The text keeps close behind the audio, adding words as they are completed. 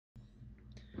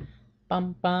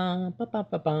Pam pam pa pa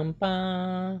pa pam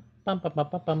pam pam pa pa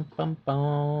pa pam pam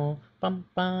pam pam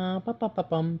pam pa pa pa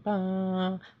pam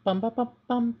pam pam pa pa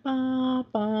pam pam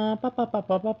pam pa pa pa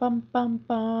pa pa pam pam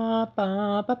pam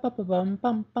pam pa pa pa pam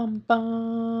pam pam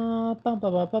pam pam pa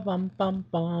pa pa pam pam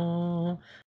pam.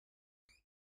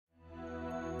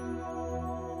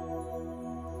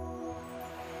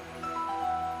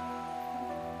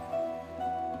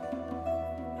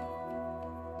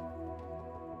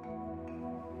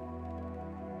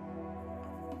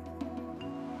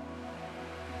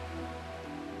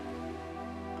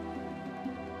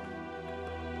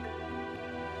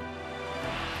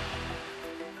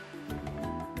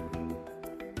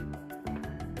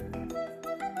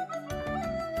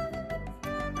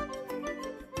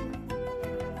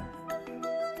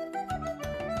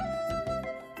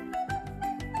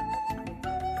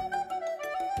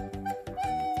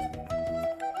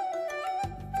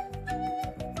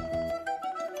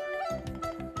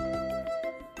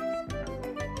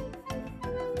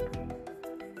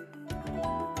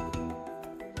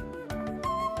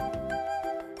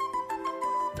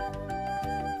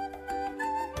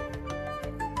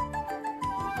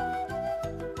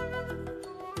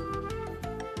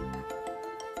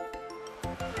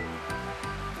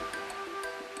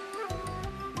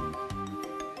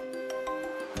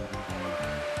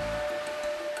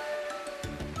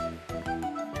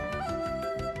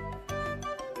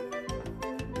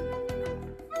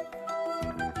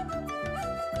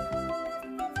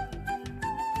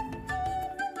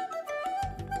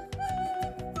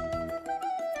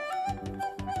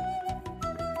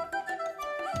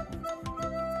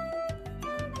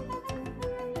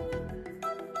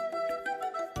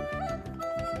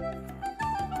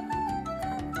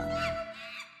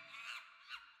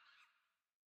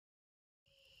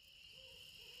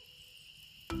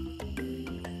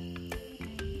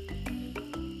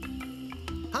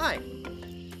 Hi,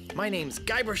 my name's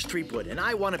Guybrush Threepwood, and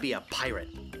I want to be a pirate.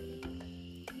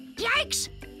 Yikes!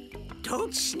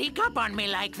 Don't sneak up on me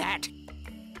like that.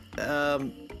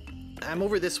 I'm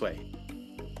over this way.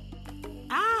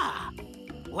 Ah,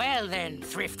 well then,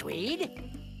 Thriftweed.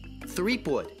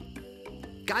 Threepwood.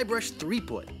 Guybrush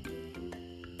Threepwood.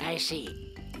 I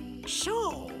see.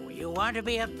 So, you want to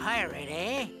be a pirate,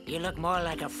 eh? You look more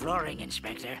like a flooring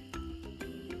inspector.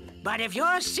 But if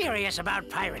you're serious about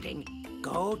pirating,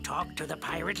 go talk to the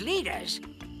pirate leaders.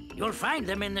 You'll find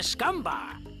them in the scum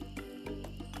bar.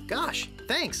 Gosh,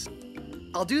 thanks.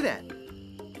 I'll do that.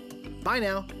 Bye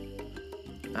now.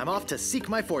 I'm off to seek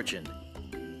my fortune.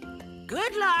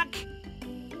 Good luck!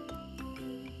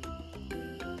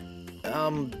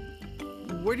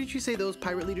 Where did you say those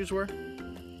pirate leaders were?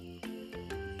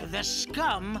 The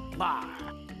scum bar.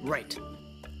 Right.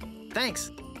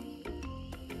 Thanks.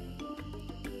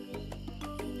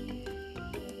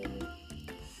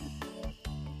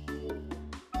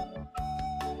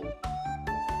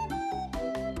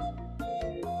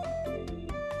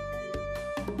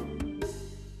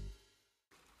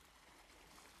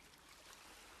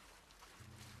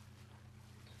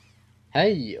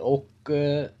 Hej och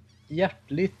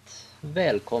hjärtligt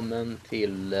välkommen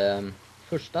till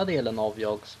första delen av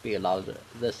Jag spelar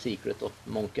The Secret of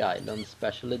Monkey Island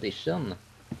Special Edition.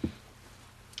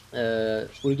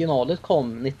 Originalet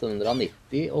kom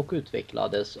 1990 och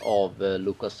utvecklades av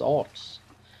LucasArts.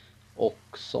 Och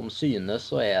som synes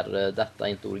så är detta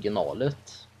inte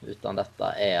originalet, utan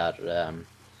detta är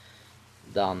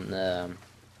den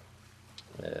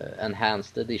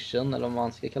Enhanced Edition, eller vad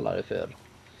man ska kalla det för,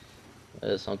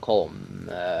 som kom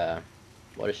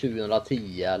var det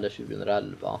 2010 eller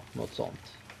 2011, något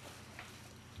sånt.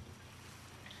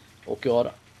 Och jag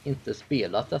har inte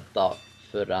spelat detta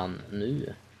förrän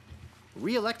nu.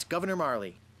 Re-elect Governor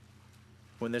Marley.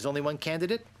 When there's only one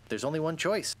candidate, there's only one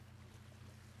choice.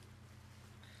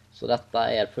 Så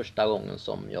detta är första gången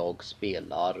som jag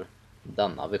spelar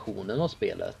denna versionen av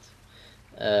spelet.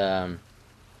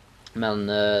 Men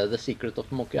The Secret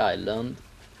of Monkey Island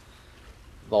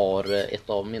var ett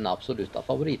av mina absoluta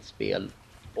favoritspel,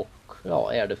 och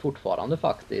ja, är det fortfarande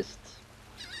faktiskt,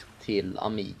 till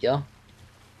Amiga.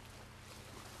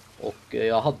 Och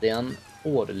jag hade en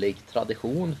årlig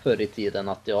tradition förr i tiden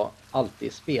att jag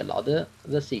alltid spelade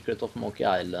The Secret of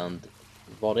Monkey Island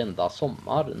varenda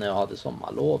sommar när jag hade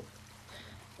sommarlov.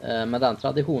 Men den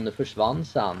traditionen försvann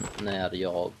sen när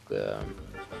jag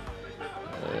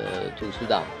tog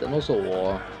studenten och så,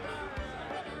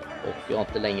 och jag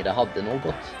inte längre hade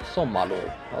något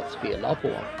sommarlov att spela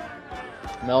på.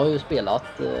 Men jag har ju spelat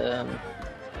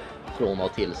från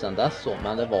och till sen dess så,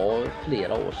 men det var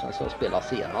flera år sedan så jag spelade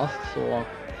senast, så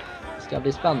det ska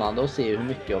bli spännande att se hur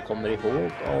mycket jag kommer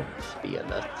ihåg av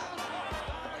spelet.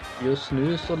 just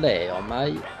nu så lär jag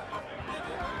mig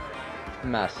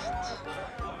mest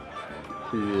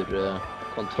hur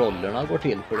kontrollerna går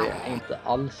till, för det är inte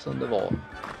alls som det var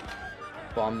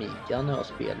på Amiga när jag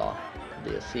spelade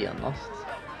det senast.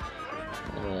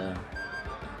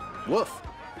 Woof.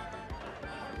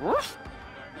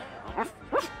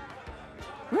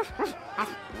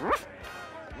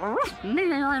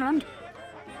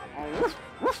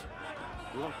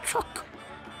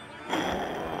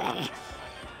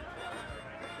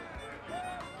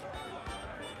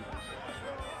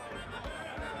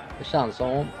 Det känns som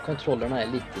om kontrollerna är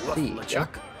lite sega.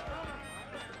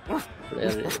 För det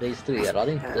registrerar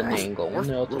inte med en gång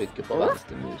när jag trycker på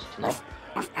vänster musknapp.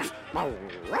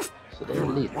 Så det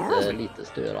är lite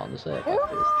störande så här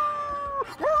faktiskt.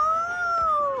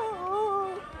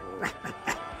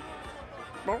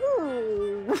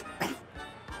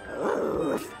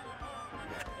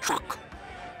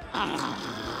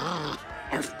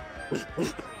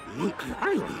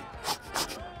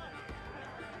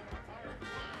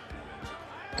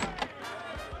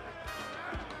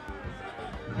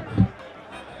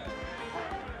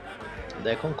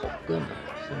 Där kom kocken.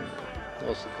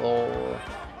 Och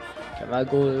kan man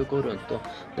gå runt och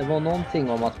det var någonting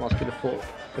om att man skulle få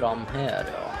fram här,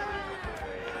 ja.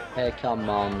 Här kan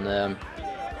man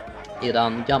i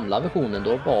den gamla versionen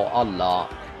då var alla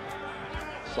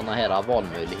såna här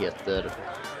valmöjligheter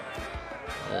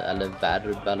eller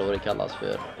verb eller vad det kallas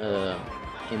för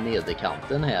i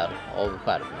nederkanten här av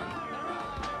skärmen.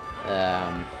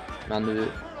 Men nu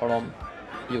har de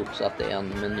gjort så att det är en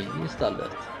meny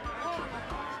istället.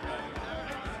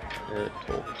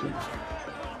 Talk to.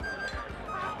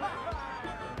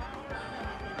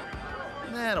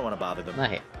 Nah, I don't want to bother them.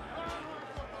 Nej.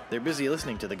 They're busy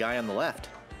listening to the guy on the left.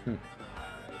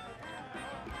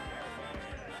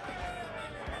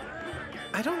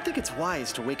 I don't think it's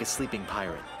wise to wake a sleeping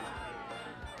pirate.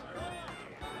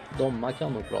 De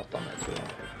kan nog prata med, tror jag.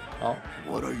 Ja.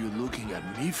 What are you looking at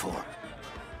me for?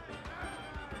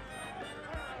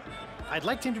 I'd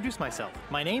like to introduce myself.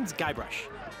 My name's Guybrush.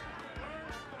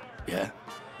 Yeah?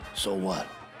 So what?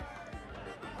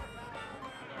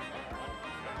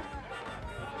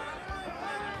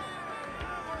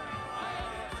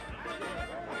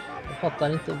 Jag fattar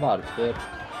inte varför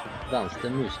vänster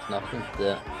musknapp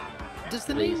inte Does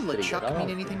the name LeChuck registrerar mean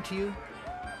allting. anything to you?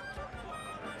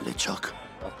 LeChuck.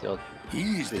 Att jag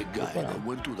He's the trycker guy på that den.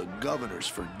 went to the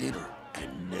governor's for dinner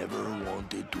and never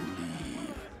wanted to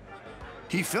leave.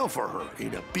 He fell for her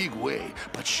in a big way,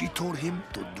 but she told him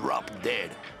to drop dead.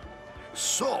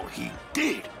 So he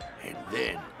did, and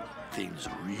then things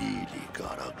really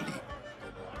got ugly.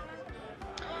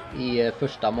 I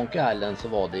första Monkey Island så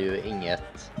var det ju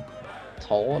inget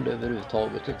tal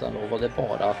överhuvudtaget, utan då var det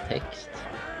bara text.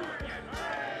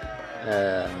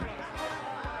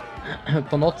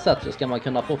 På något sätt så ska man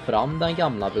kunna få fram den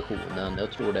gamla versionen.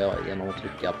 Jag tror det är genom att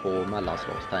trycka på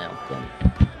mellanslagstangenten.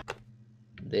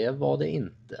 Det var det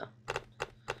inte.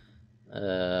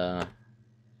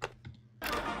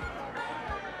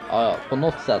 Ja, på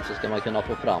något sätt så ska man kunna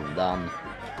få fram den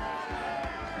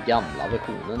gamla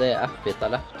versionen. Det är F1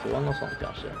 eller F2 eller något sånt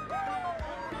kanske.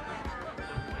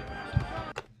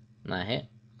 Nej.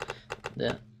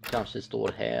 Det kanske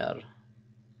står här.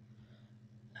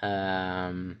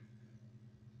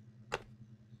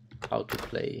 How to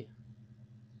play.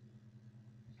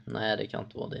 Nej, det kan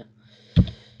inte vara det.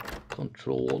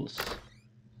 Controls.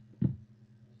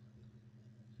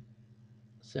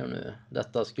 Ser nu.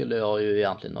 Detta skulle jag ju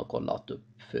egentligen ha kollat upp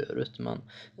förut, men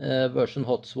version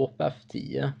hot swap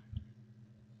F10.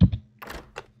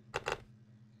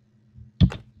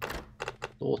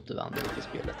 Då återvänder vi till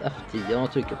spelet F10. Om man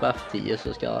trycker på F10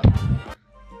 så ska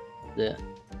det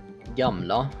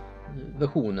gamla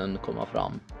versionen komma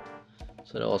fram.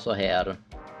 Så det var så här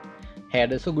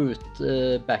det såg ut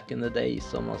back in the days,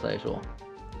 som man säger så.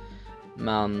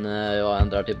 Men jag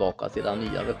ändrar tillbaka till den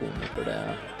nya versionen, för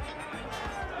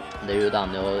det är ju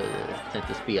den jag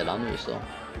tänkte spela nu, så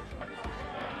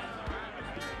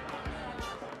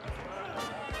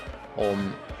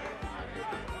om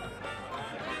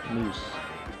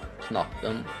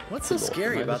musknappen. What's so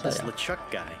scary about this LeChuck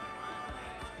guy?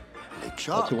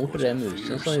 Jag tror inte det är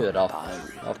musen som gör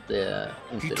att det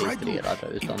inte registrerar sig,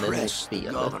 utan det är nog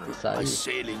spelet i sig.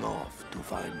 Sailing off to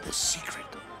find the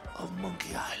secret of Monkey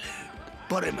Island.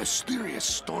 But a mysterious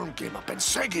storm came up and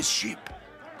sank his ship,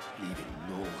 leaving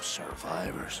no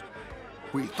survivors.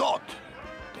 We thought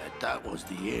that was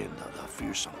the end of the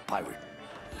fearsome pirate,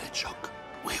 LeChuck.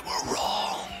 We were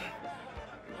wrong.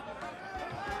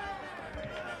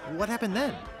 What happened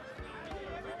then?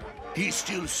 He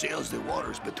still sails the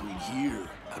waters between here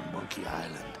and Monkey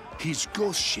Island. His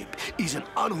ghost ship is an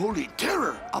unholy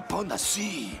terror upon the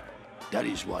sea. That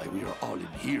is why we are all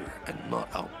in here and not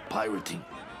out pirating.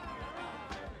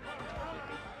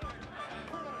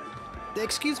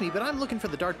 Excuse me, but I'm looking for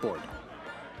the dartboard.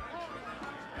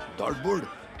 Dartboard?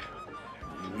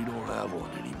 We don't have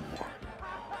one anymore.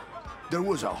 There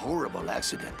was a horrible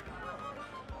accident.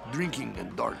 Drinking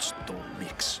and darts don't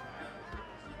mix.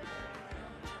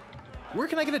 Where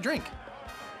can I get a drink?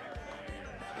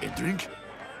 A drink?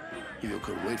 You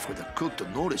could wait for the cook to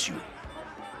notice you.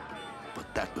 But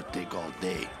that would take all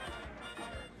day.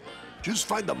 Just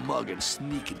find a mug and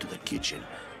sneak into the kitchen.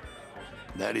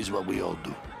 That is what we all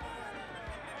do.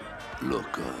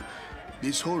 Look,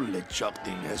 this whole LeChuck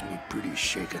thing has me pretty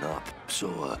shaken up.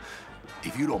 So,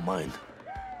 if you don't mind.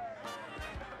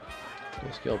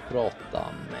 Då ska jag prata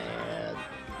med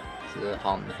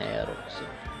han här också.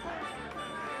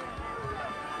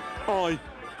 Oj.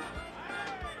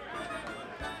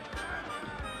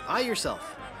 Eye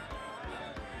yourself.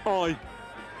 Oj.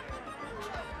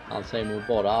 Han säger nog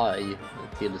bara aj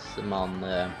tills man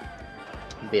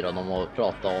ber honom att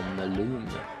prata om Loom.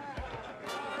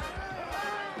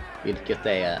 Vilket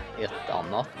är ett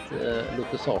annat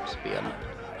LucasArts-spel.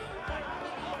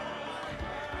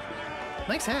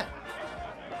 Nice hat.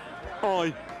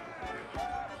 Oj.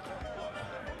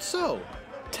 So,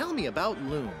 tell me about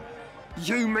Loom.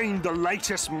 You mean the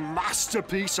latest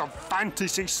masterpiece of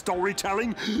fantasy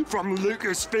storytelling from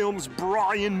Lucasfilm's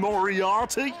Brian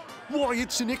Moriarty? Why,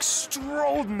 it's an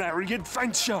extraordinary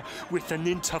adventure with an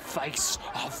interface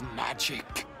of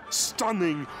magic.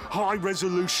 Stunning,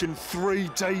 high-resolution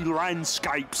 3D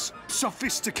landscapes,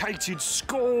 sophisticated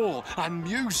score and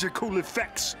musical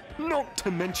effects, not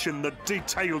to mention the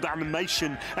detailed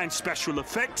animation and special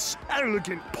effects,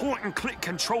 elegant point-and-click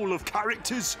control of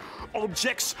characters,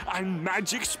 objects and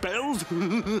magic spells.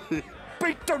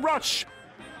 Beat the rush!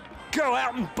 Go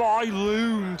out and buy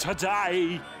Loom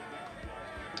today!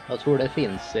 Jag tror det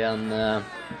finns en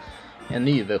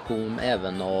ny version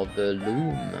även av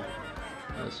Loom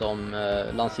som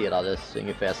lanserades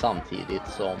ungefär samtidigt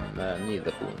som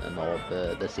nyversionen av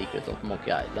The Secret of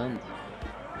Monkey Island.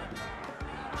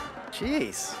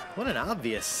 Jeez, what an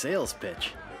obvious sales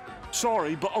pitch.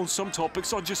 Sorry, but on some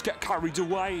topics I just get carried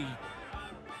away.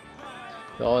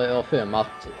 Ja, jag har för mig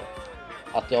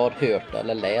att jag har hört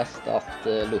eller läst att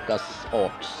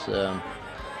LucasArts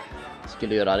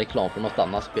skulle göra reklam för något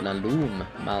annat spel än Loom,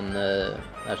 men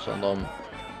eftersom de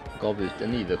gav ut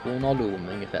en ny version av Loom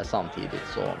ungefär samtidigt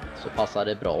så passar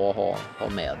det bra att ha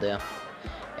med det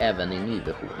även i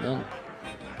nyversionen.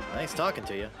 Nice talking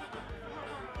to you.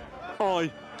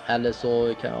 Oj. Eller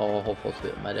så kan jag ha fått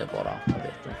för mig det bara, jag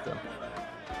vet inte.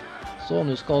 Så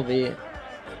nu ska vi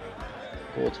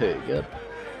gå åt höger.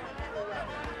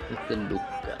 Lite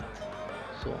luckat.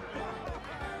 Så.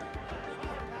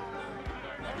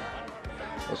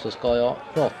 Och så ska jag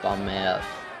prata med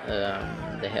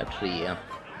de här 3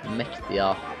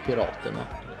 mäktiga piraterna.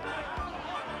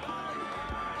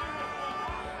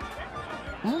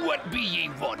 What be ye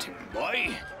wanting,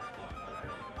 boy?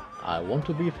 I want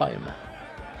to be fireman.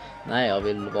 Nej, jag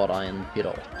vill vara en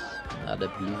pirat. Eller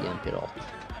bli en pirat.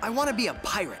 I want to be a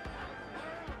pirate.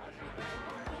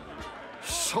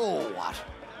 So what?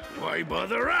 Why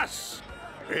bother us?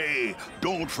 Hey,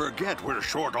 don't forget we're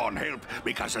short on help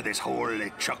because of this whole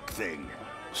LeChuck thing.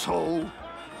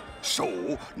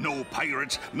 So, no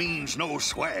pirates means no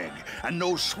swag, and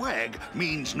no swag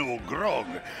means no grog,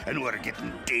 and we're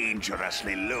getting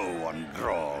dangerously low on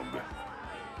grog.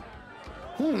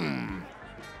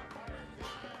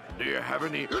 do you have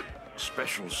any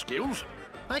special skills?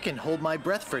 I can hold my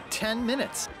breath for 10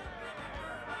 minutes.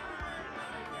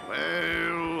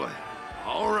 Well,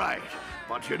 all right.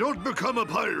 But you don't become a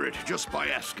pirate just by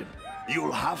asking.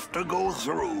 You'll have to go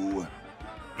through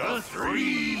the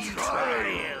 3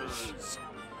 trials.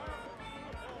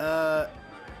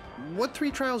 What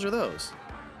 3 trials are those?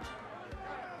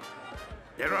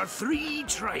 There are 3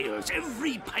 trials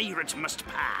every pirate must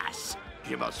pass.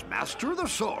 You must master the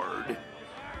sword.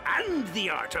 And the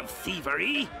art of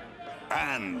thievery.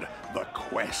 And the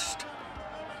quest.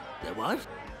 The what?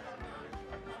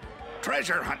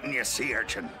 Treasure hunting, you sea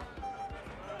urchin.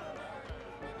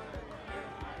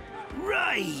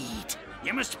 Right!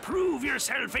 You must prove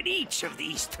yourself in each of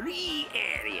these 3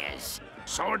 areas.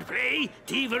 Swordplay,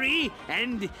 thievery,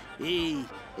 and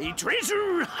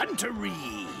treasure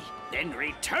huntery. Then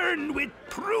return with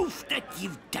proof that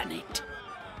you've done it.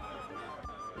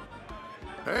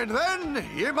 And then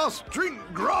you must drink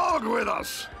grog with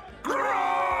us.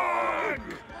 Grog!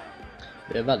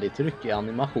 Det är väldigt ryckiga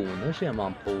animationer ser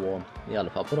man på, i alla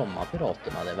fall på de här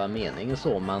piraterna. Det var meningen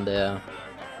så, men det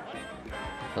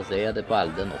Fast det är det på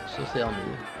elden också, ser jag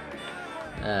nu.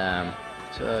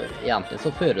 Så egentligen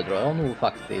så föredrar jag nog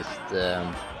faktiskt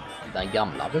den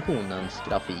gamla versionens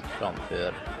grafik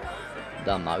framför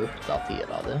denna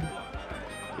uppdaterade.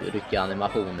 Ryckiga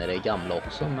animationer är gamla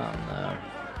också, men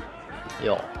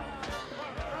ja.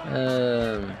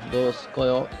 Då ska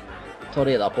jag ta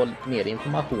reda på lite mer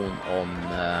information om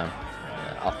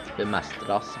att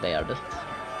bemästra svärdet.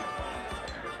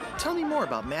 Tell me more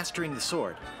about mastering the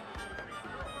sword.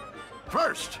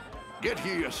 First, get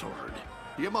ye a sword.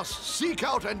 You must seek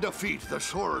out and defeat the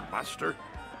sword master.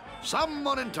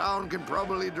 Someone in town can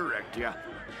probably direct you.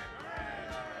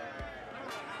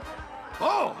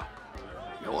 Oh!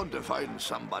 You want to find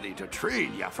somebody to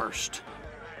train you first.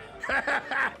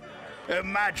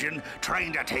 Imagine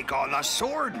trying to take on the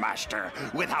sword master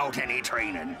without any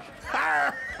training.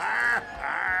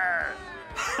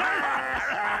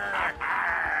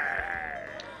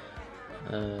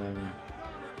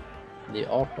 The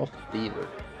Art of Beaver.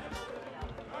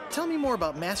 Tell me more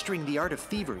about mastering the art of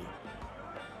thievery.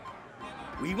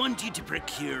 We want you to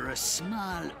procure a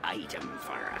small item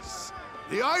for us.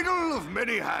 The idol of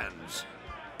many hands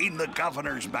in the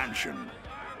governor's mansion.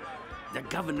 The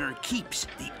governor keeps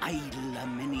the idol of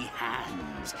many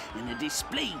hands in a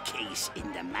display case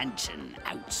in the mansion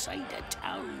outside the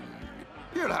town.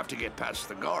 You'll have to get past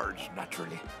the guards,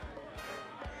 naturally.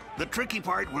 The tricky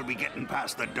part will be getting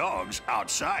past the dogs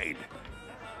outside.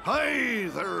 Aye,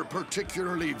 they're a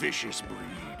particularly vicious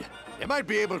breed. You might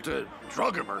be able to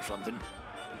drug him or something.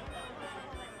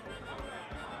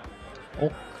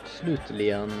 Och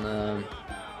slutligen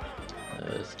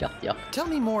skattjakt. Tell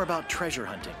me more about treasure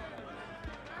hunting.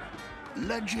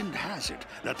 Legend has it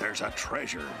that there's a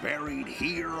treasure buried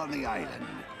here on the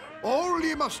island. All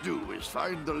you must do is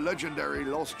find the legendary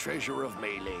lost treasure of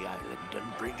Melee Island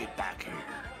and bring it back here.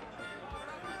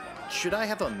 Should I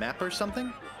have a map or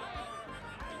something?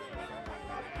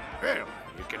 Well,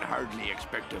 you can hardly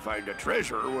expect to find a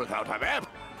treasure without a map.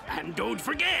 And don't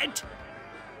forget,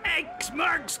 X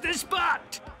marks the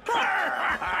spot!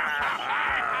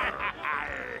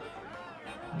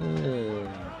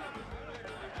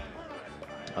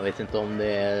 Jag vet inte om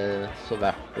det är så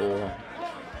värt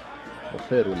att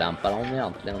förolämpa dem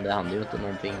egentligen. Det händer ju inte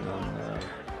någonting, men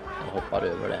jag hoppar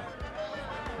över det.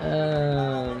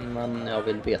 Men jag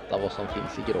vill veta vad som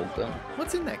finns i groggen.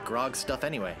 What's in that grog stuff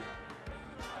anyway?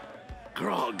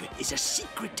 Grog is a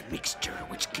secret mixture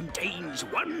which contains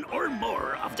one or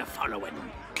more of the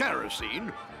following: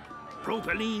 Kerosene,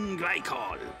 propylene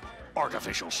glycol,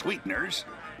 artificial sweeteners,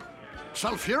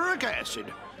 sulfuric acid,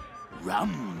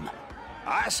 rum,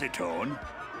 acetone,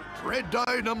 red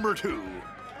dye number 2,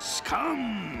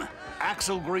 scum,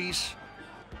 axle grease,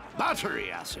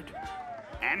 battery acid,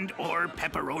 and or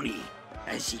pepperoni.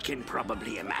 As you can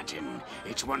probably imagine,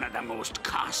 it's one of the most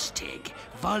caustic,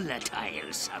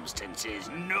 volatile substances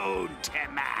known to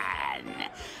man.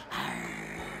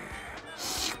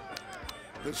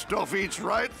 The stuff eats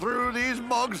right through these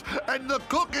mugs, and the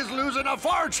cook is losing a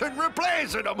fortune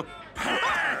replacing them.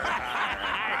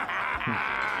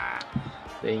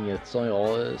 Det är inget som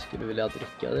jag skulle vilja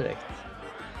dricka direkt.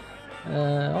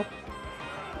 Ja.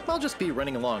 I'll just be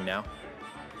running along now.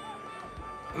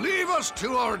 Leave us to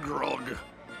our grog.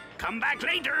 Come back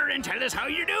later and tell us how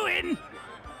you're doing.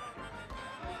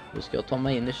 Nu ska jag ta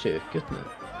mig in i köket nu.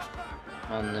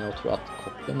 Men jag tror att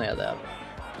kocken är där.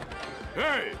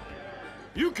 Hey!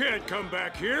 You can't come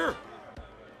back here!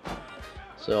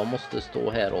 Så jag måste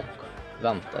stå här och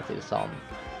vänta tills han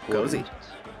går Cozy. ut.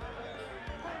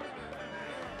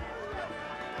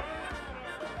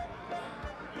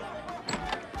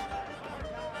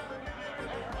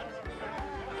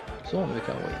 Så, nu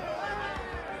kan vi gå in.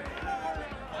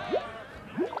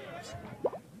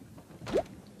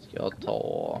 Ska jag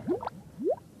ta...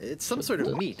 It's some sort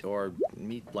of meat or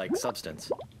meat-like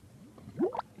substance.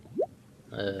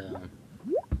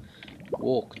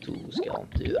 Walkthrough ska jag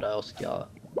inte göra. Jag ska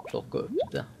plocka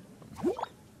upp det.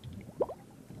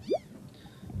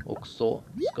 Och så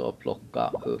ska jag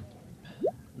plocka upp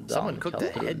Someone den cooked the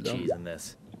head kastrullen. cheese in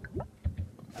this.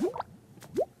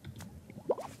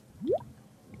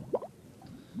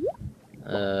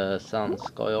 Sen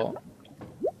ska jag...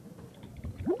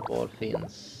 Var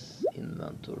finns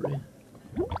inventory?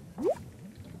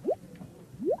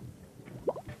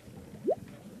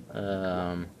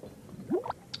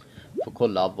 Får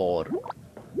kolla var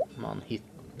man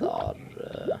hittar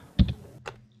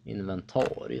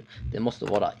inventariet. Det måste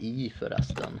vara i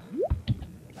förresten.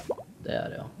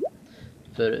 Där ja.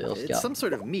 För jag ska... It's some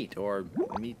sort of meat or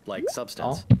meat-like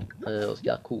substance. Ja, jag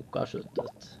ska koka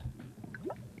köttet.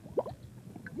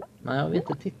 Men jag vill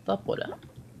inte titta på det.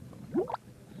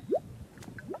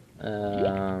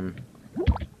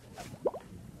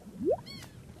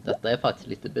 Detta är faktiskt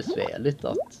lite besvärligt,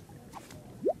 att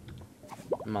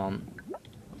man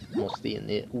måste in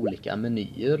i olika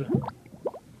menyer.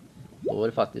 Då var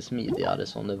det faktiskt smidigare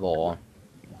som det var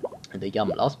i det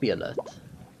gamla spelet.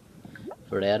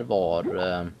 För där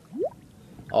var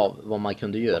vad man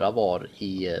kunde göra var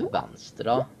i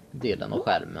vänstra delen av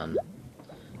skärmen,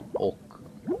 och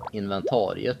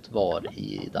inventariet var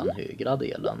i den högra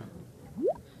delen.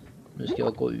 Nu ska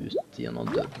jag gå ut genom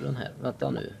dörren här.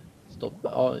 Vänta nu. Stopp.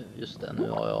 Ja, just det. Nu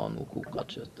har jag nog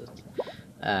kokat köttet.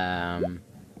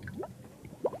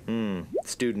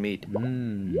 Stewed meat.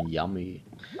 Yummy.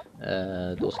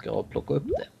 Då ska jag plocka upp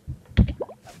det.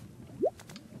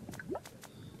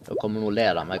 Jag kommer nog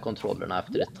lära mig kontrollerna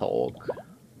efter ett tag.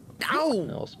 När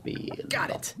jag spelar.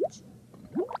 Got it.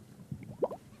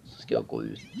 Så ska jag gå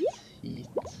ut hit.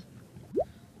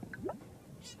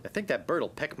 I think that bird will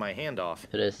peck my hand off.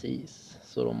 Precis.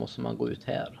 Så då måste man gå ut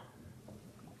här.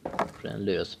 För en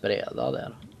lös bräda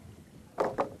där.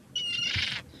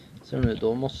 Så nu,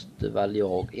 då måste väl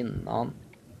jag innan.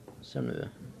 Så nu.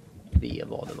 B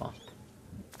var det, va?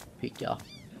 Picka.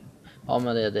 Ja,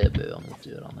 men det bör jag nog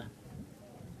göra nu.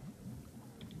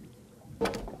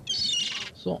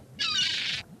 Så.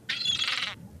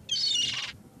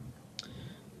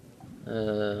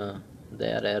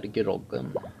 Där är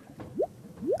groggen.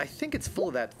 I think it's full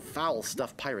of that foul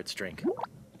stuff pirates drink.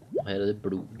 Här är det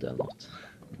blod eller något.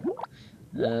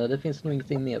 Det finns nog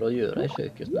ingenting mer att göra i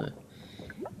köket nu.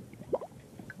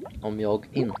 Om jag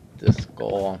inte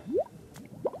ska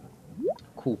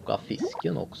koka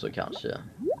fisken också kanske.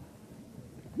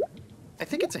 I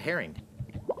think it's a herring.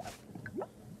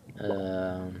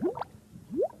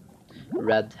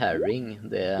 Red herring,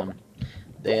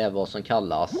 det är vad som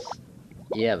kallas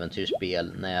i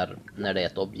äventyrsspel när det är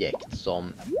ett objekt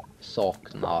som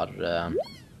saknar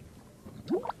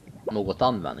något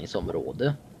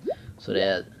användningsområde. Så det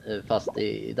är, fast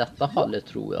i detta fallet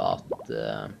tror jag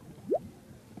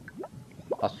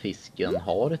att fisken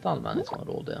har ett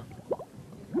användningsområde.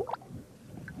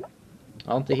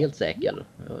 Jag är inte helt säker.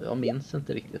 Jag minns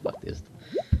inte riktigt faktiskt.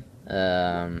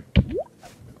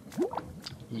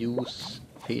 Use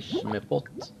fish med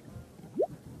pot.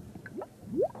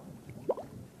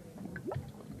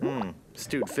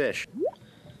 Stewed fish.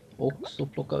 Och så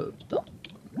plocka upp den.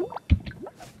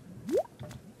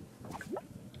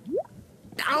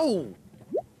 Ow!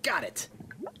 Got it.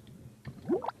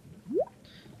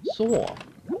 Så.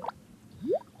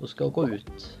 Då ska jag gå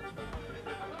ut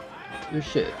ur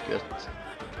köket.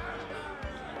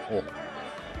 Och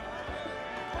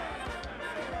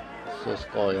så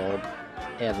ska jag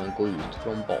även gå ut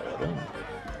från baren.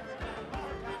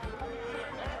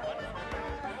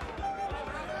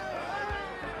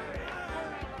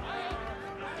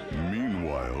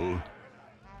 Meanwhile,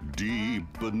 deep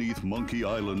beneath Monkey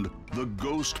Island, the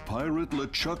ghost pirate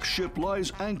LeChuck's ship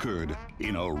lies anchored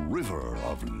in a river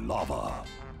of lava.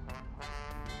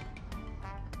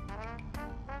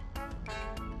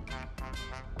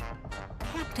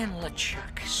 Captain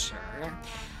LeChuck, sir.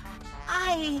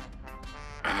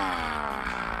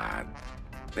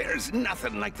 There's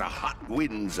nothing like the hot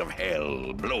winds of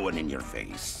hell blowing in your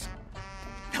face.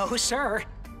 No, sir.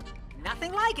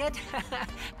 Nothing like it.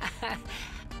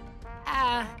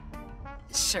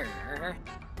 Sir,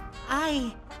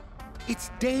 It's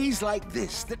days like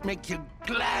this that make you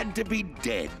glad to be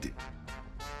dead.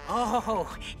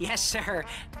 Oh, yes, sir.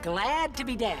 Glad to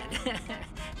be dead.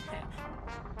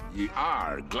 You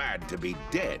are glad to be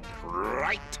dead,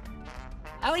 right?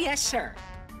 Oh, yes, sir.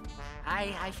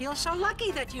 I feel so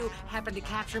lucky that you happened to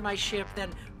capture my ship, then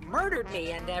murdered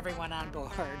me and everyone on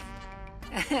board.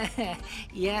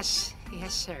 Yes,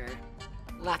 sir.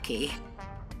 Lucky.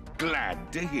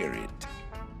 Glad to hear it.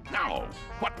 Now,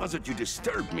 what was it you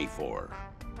disturbed me for?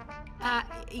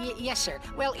 Yes, sir.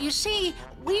 Well, you see,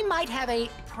 we might have a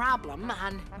problem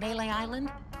on Melee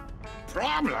Island.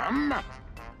 Problem?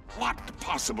 What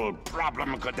possible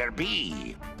problem could there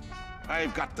be?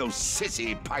 I've got those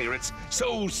sissy pirates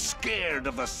so scared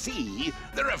of the sea,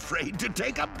 they're afraid to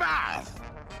take a bath.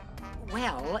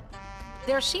 Well,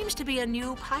 there seems to be a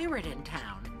new pirate in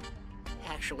town.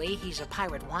 Actually, he's a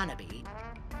pirate wannabe.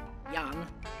 Young,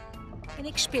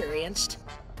 inexperienced,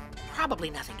 probably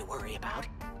nothing to worry about.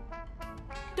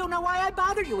 Don't know why I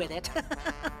bother you with it.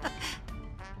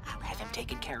 I'll have him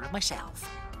taken care of myself.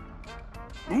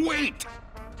 Wait!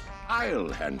 I'll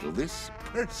handle this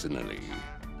personally.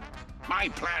 My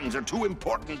plans are too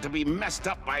important to be messed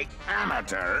up by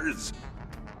amateurs.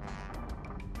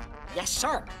 Yes,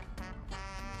 sir.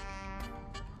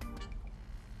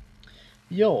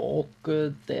 Ja, och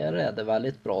där är det väl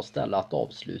ett bra ställe att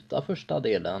avsluta första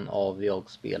delen av Jag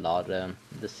spelar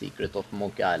The Secret of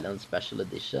Monkey Island Special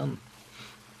Edition.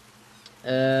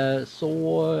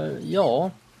 Så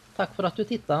ja, tack för att du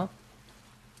tittade.